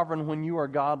God sovereign when you are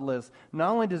godless,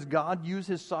 not only does God use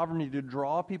his sovereignty to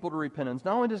draw people to repentance,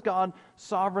 not only does God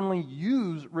sovereignly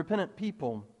use repentant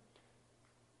people,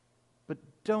 but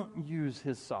don't use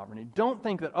his sovereignty. Don't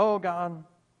think that, oh, God,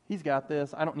 he's got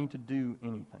this. I don't need to do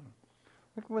anything.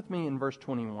 Look with me in verse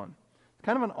 21. It's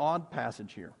kind of an odd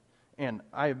passage here. And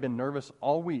I have been nervous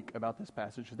all week about this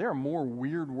passage. There are more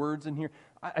weird words in here.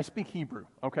 I speak Hebrew,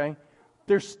 okay?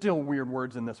 There's still weird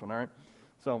words in this one, all right?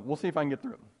 So we'll see if I can get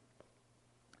through it.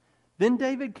 Then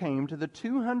David came to the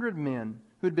 200 men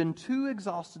who had been too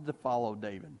exhausted to follow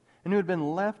David, and who had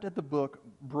been left at the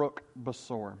brook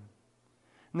Besor.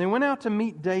 And they went out to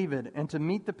meet David and to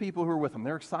meet the people who were with him.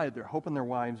 They're excited. They're hoping their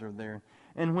wives are there.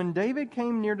 And when David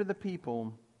came near to the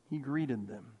people, he greeted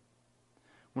them.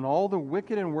 When all the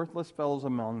wicked and worthless fellows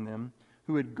among them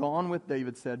who had gone with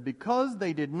David said, because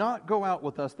they did not go out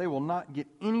with us, they will not get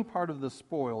any part of the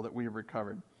spoil that we have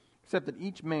recovered, except that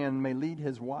each man may lead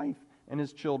his wife and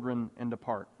his children and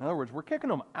depart. In other words, we're kicking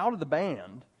them out of the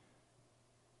band,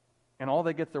 and all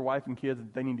they get their wife and kids,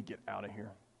 they need to get out of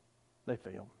here. They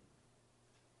failed.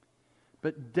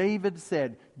 But David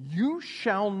said, you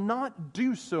shall not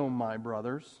do so, my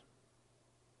brothers.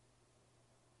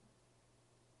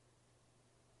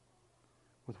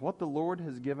 With what the Lord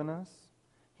has given us,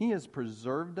 he has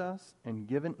preserved us and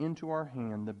given into our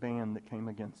hand the band that came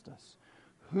against us.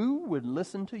 Who would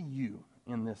listen to you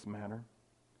in this matter?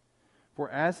 For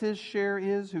as his share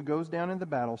is who goes down in the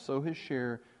battle, so his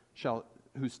share shall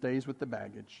who stays with the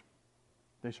baggage.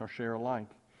 They shall share alike.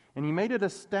 And he made it a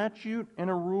statute and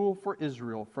a rule for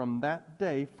Israel from that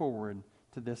day forward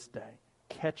to this day.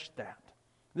 Catch that.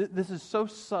 This is so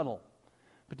subtle.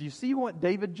 But do you see what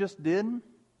David just did?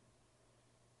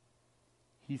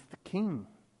 He's the king.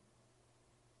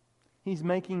 He's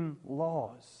making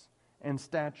laws and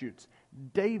statutes.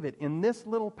 David, in this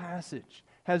little passage,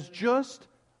 has just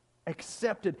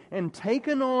accepted and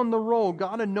taken on the role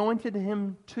God anointed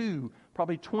him to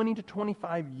probably 20 to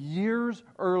 25 years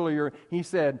earlier. He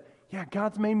said, yeah,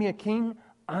 God's made me a king.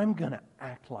 I'm going to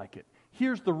act like it.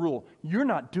 Here's the rule. You're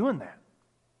not doing that.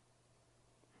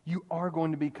 You are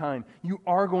going to be kind. You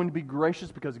are going to be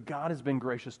gracious because God has been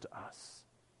gracious to us.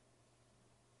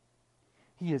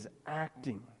 He is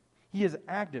acting. He is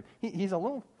active. He's a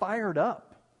little fired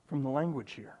up from the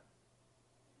language here.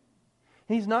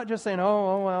 He's not just saying,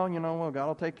 well, God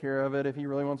will take care of it. If he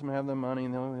really wants them to have the money,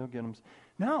 and he'll get them.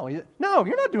 No, you're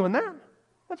not doing that.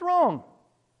 That's wrong.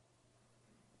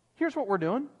 Here's what we're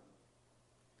doing.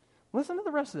 Listen to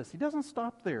the rest of this. He doesn't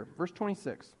stop there. Verse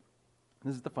 26.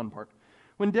 This is the fun part.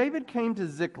 When David came to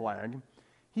Ziklag,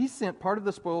 he sent part of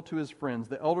the spoil to his friends,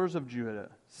 the elders of Judah,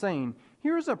 saying,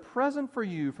 here is a present for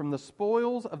you from the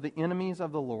spoils of the enemies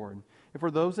of the Lord. And for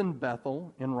those in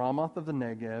Bethel, in Ramoth of the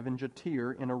Negev, in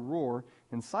Jatir, in Aror,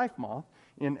 in Siphmoth,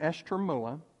 in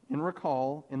Eshtermoa, in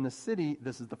Rakal, in the city,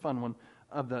 this is the fun one,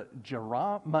 of the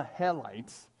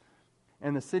Jerahmeelites,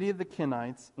 and the city of the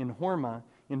Kenites, in Hormah,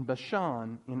 in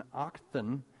Bashan, in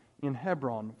Acthan, in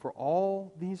Hebron, for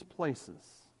all these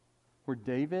places where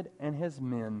David and his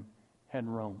men had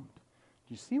roamed.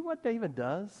 Do you see what David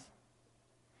does?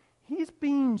 He's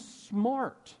being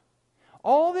smart.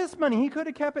 All this money, he could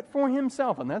have kept it for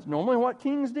himself, and that's normally what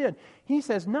kings did. He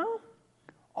says, no,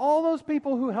 all those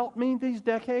people who helped me these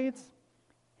decades,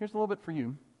 here's a little bit for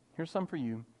you. Here's some for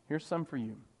you. Here's some for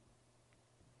you.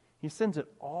 He sends it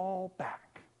all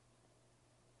back.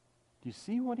 Do you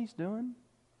see what he's doing?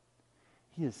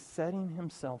 He is setting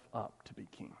himself up to be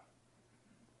king.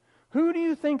 Who do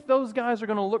you think those guys are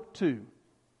going to look to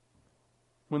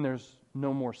when there's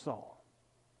no more Saul?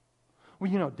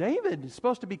 Well, David is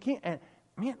supposed to be king. And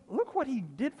man, look what he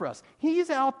did for us. He's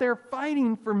out there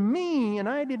fighting for me, and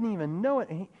I didn't even know it.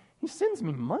 And he sends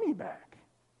me money back.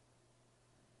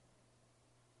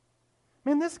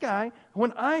 Man, this guy,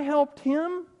 when I helped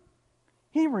him,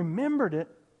 he remembered it,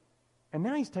 and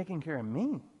now he's taking care of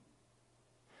me.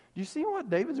 Do you see what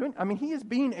David's doing? I mean, he is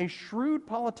being a shrewd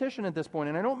politician at this point,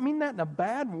 and I don't mean that in a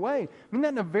bad way. I mean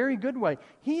that in a very good way.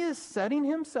 He is setting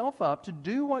himself up to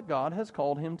do what God has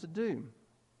called him to do.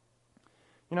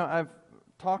 You know, I've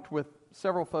talked with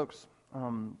several folks,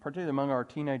 particularly among our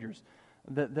teenagers,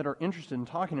 that are interested in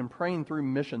talking and praying through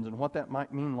missions and what that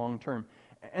might mean long term.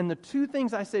 And the two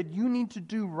things I said you need to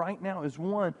do right now is,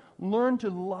 one, learn to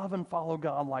love and follow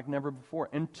God like never before.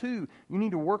 And two, you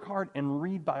need to work hard and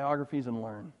read biographies and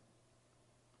learn.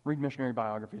 Read missionary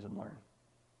biographies and learn.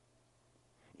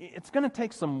 It's going to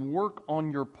take some work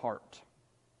on your part.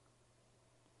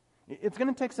 It's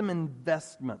going to take some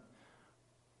investment.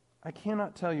 I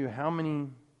cannot tell you how many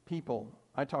people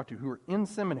I talked to who are in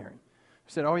seminary who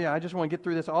said, oh yeah, I just want to get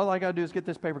through this. All I got to do is get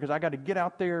this paper because I got to get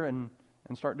out there and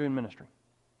start doing ministry.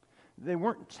 They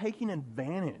weren't taking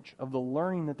advantage of the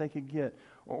learning that they could get.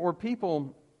 Or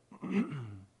people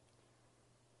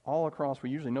all across, we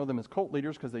usually know them as cult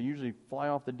leaders because they usually fly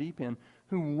off the deep end,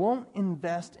 who won't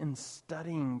invest in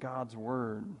studying God's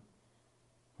Word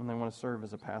when they want to serve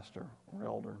as a pastor or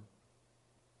elder.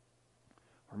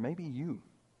 Or maybe you,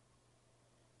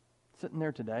 sitting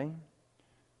there today,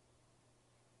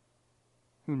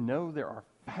 who know there are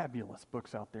fabulous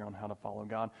books out there on how to follow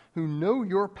God, who know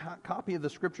your copy of the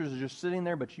Scriptures is just sitting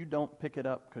there, but you don't pick it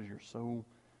up because you're so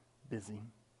busy.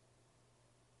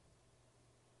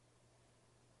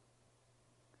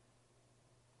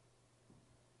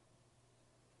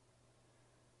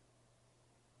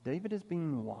 David is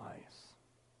being wise.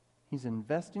 He's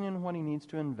investing in what he needs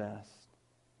to invest.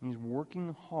 He's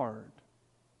working hard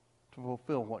to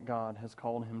fulfill what God has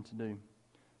called him to do.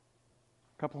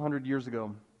 A couple hundred years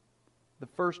ago, the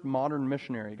first modern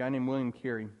missionary, a guy named William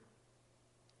Carey,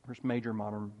 first major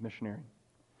modern missionary,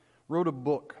 wrote a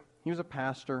book. He was a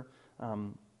pastor.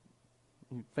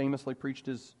 He famously preached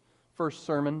his first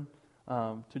sermon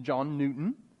to John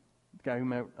Newton, the guy who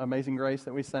made Amazing Grace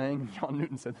that we sang. And John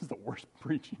Newton said, this is the worst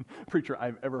preacher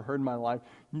I've ever heard in my life.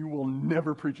 You will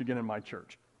never preach again in my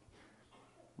church.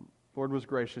 The Lord was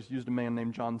gracious, used a man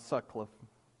named John Sutcliffe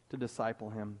to disciple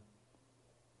him.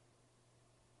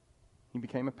 He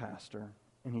became a pastor,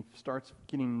 and he starts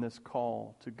getting this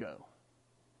call to go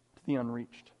to the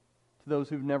unreached, to those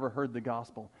who've never heard the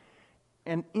gospel.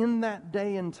 And in that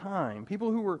day and time, people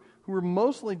who were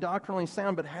mostly doctrinally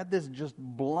sound but had this just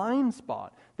blind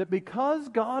spot, that because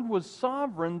God was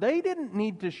sovereign, they didn't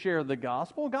need to share the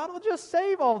gospel. God will just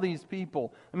save all these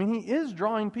people. I mean, He is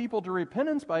drawing people to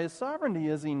repentance by His sovereignty,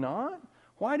 is He not?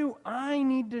 Why do I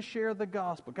need to share the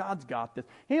gospel? God's got this.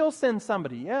 He'll send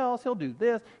somebody else. He'll do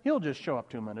this. He'll just show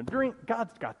up to them in a drink.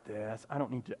 God's got this. I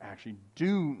don't need to actually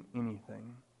do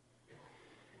anything.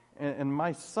 And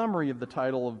my summary of the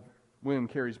title of William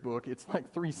Carey's book, it's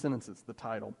like 3 sentences, the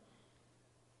title.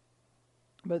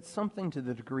 But it's something to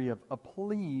the degree of a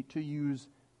plea to use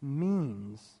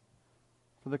means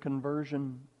for the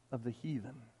conversion of the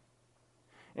heathen.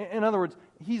 In other words,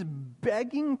 he's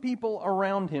begging people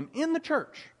around him in the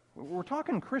church. We're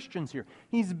talking Christians here.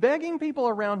 He's begging people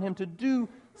around him to do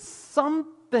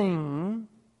something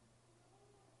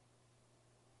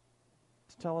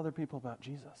to tell other people about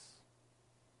Jesus.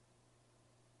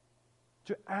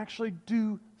 To actually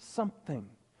do something.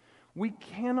 We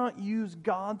cannot use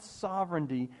God's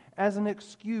sovereignty as an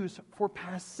excuse for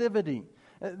passivity.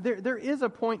 There is a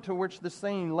point to which the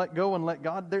saying, let go and let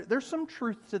God, there's some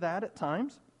truth to that at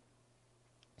times.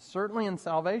 Certainly in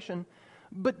salvation.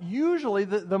 But usually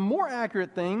the more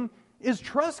accurate thing is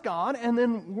trust God and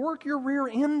then work your rear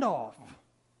end off.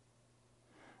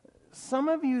 Some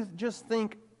of you just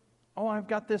think, oh, I've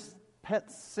got this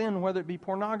pet sin, whether it be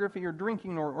pornography or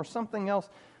drinking or something else,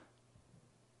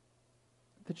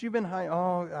 that you've been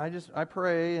I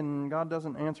pray and God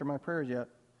doesn't answer my prayers yet.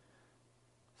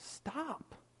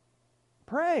 Stop.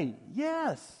 Pray,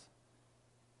 yes.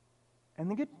 And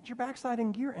then get your backside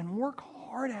in gear and work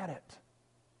hard at it.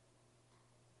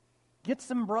 Get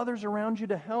some brothers around you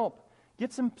to help.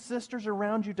 Get some sisters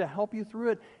around you to help you through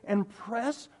it. And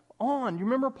press on. You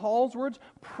remember Paul's words?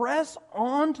 Press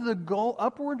on to the goal,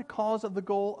 upward cause of the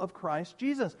goal of Christ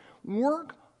Jesus.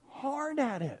 Work hard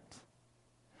at it.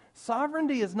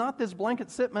 Sovereignty is not this blanket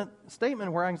statement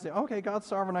where I can say, okay, God's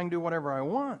sovereign, I can do whatever I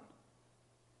want.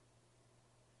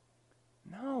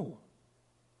 No.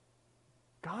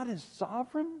 God is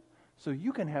sovereign, so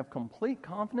you can have complete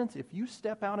confidence. If you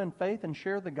step out in faith and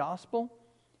share the gospel,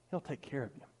 He'll take care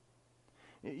of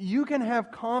you. You can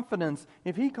have confidence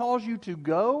if He calls you to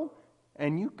go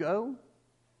and you go,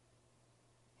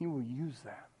 He will use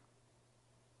that.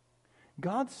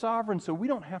 God's sovereign, so we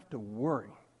don't have to worry.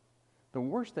 The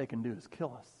worst they can do is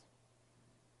kill us.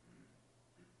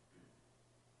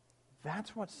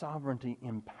 That's what sovereignty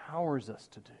empowers us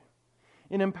to do.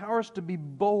 It empowers us to be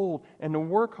bold and to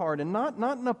work hard, and not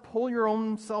in a pull your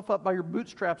own self up by your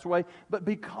bootstraps way, but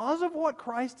because of what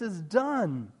Christ has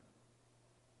done,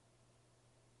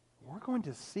 we're going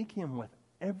to seek Him with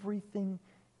everything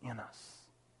in us.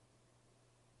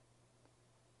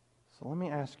 So let me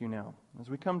ask you now, as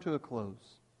we come to a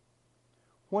close,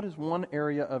 what is one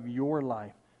area of your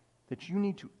life that you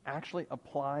need to actually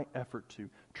apply effort to?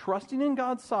 Trusting in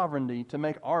God's sovereignty to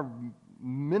make our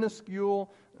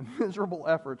minuscule, miserable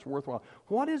efforts worthwhile.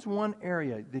 What is one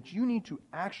area that you need to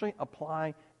actually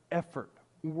apply effort,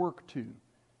 work to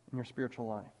in your spiritual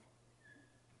life?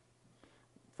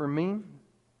 For me,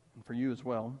 and for you as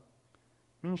well,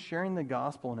 it means sharing the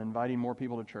gospel and inviting more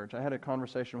people to church. I had a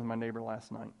conversation with my neighbor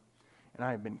last night, and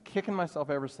I have been kicking myself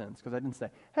ever since because I didn't say,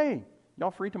 hey,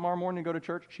 y'all free tomorrow morning to go to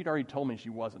church? She'd already told me she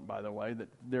wasn't, by the way, that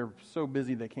they're so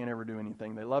busy they can't ever do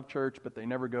anything. They love church, but they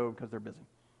never go because they're busy.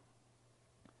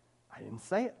 I didn't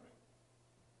say it.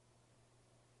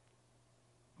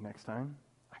 Next time,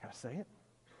 I got to say it.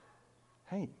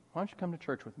 Hey, why don't you come to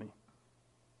church with me?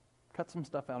 Cut some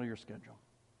stuff out of your schedule.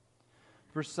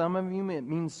 For some of you, it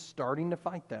means starting to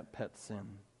fight that pet sin.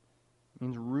 It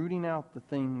means rooting out the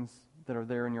things that are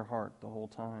there in your heart the whole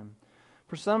time.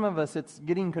 For some of us, it's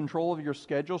getting control of your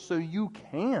schedule so you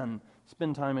can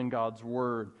spend time in God's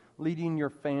Word, leading your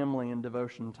family in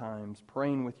devotion times,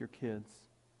 praying with your kids.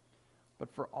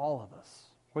 But for all of us,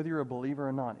 whether you're a believer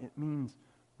or not, it means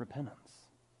repentance.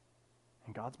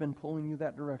 And God's been pulling you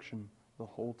that direction the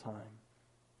whole time.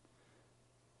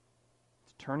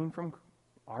 It's turning from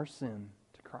our sin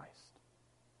to Christ.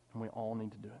 And we all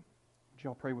need to do it. Would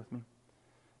you all pray with me?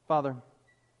 Father,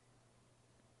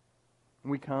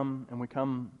 we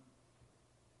come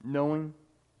knowing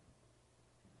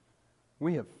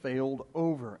we have failed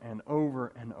over and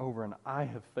over and over, and I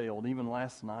have failed even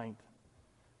last night.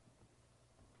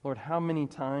 Lord, how many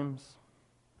times,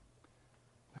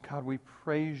 but God, we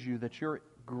praise you that your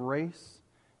grace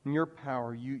and your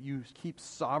power, you keep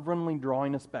sovereignly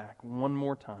drawing us back one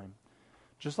more time.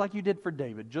 Just like you did for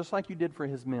David, just like you did for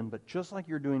his men, but just like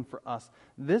you're doing for us,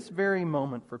 this very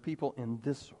moment for people in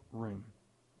this room.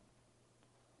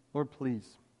 Lord, please,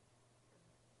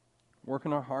 work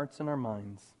in our hearts and our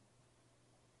minds.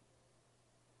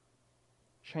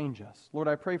 Change us. Lord,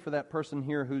 I pray for that person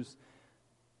here who's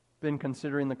been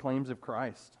considering the claims of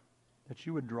Christ, that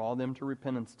you would draw them to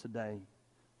repentance today,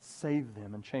 save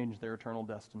them, and change their eternal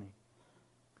destiny.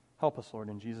 Help us, Lord,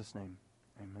 in Jesus' name.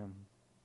 Amen.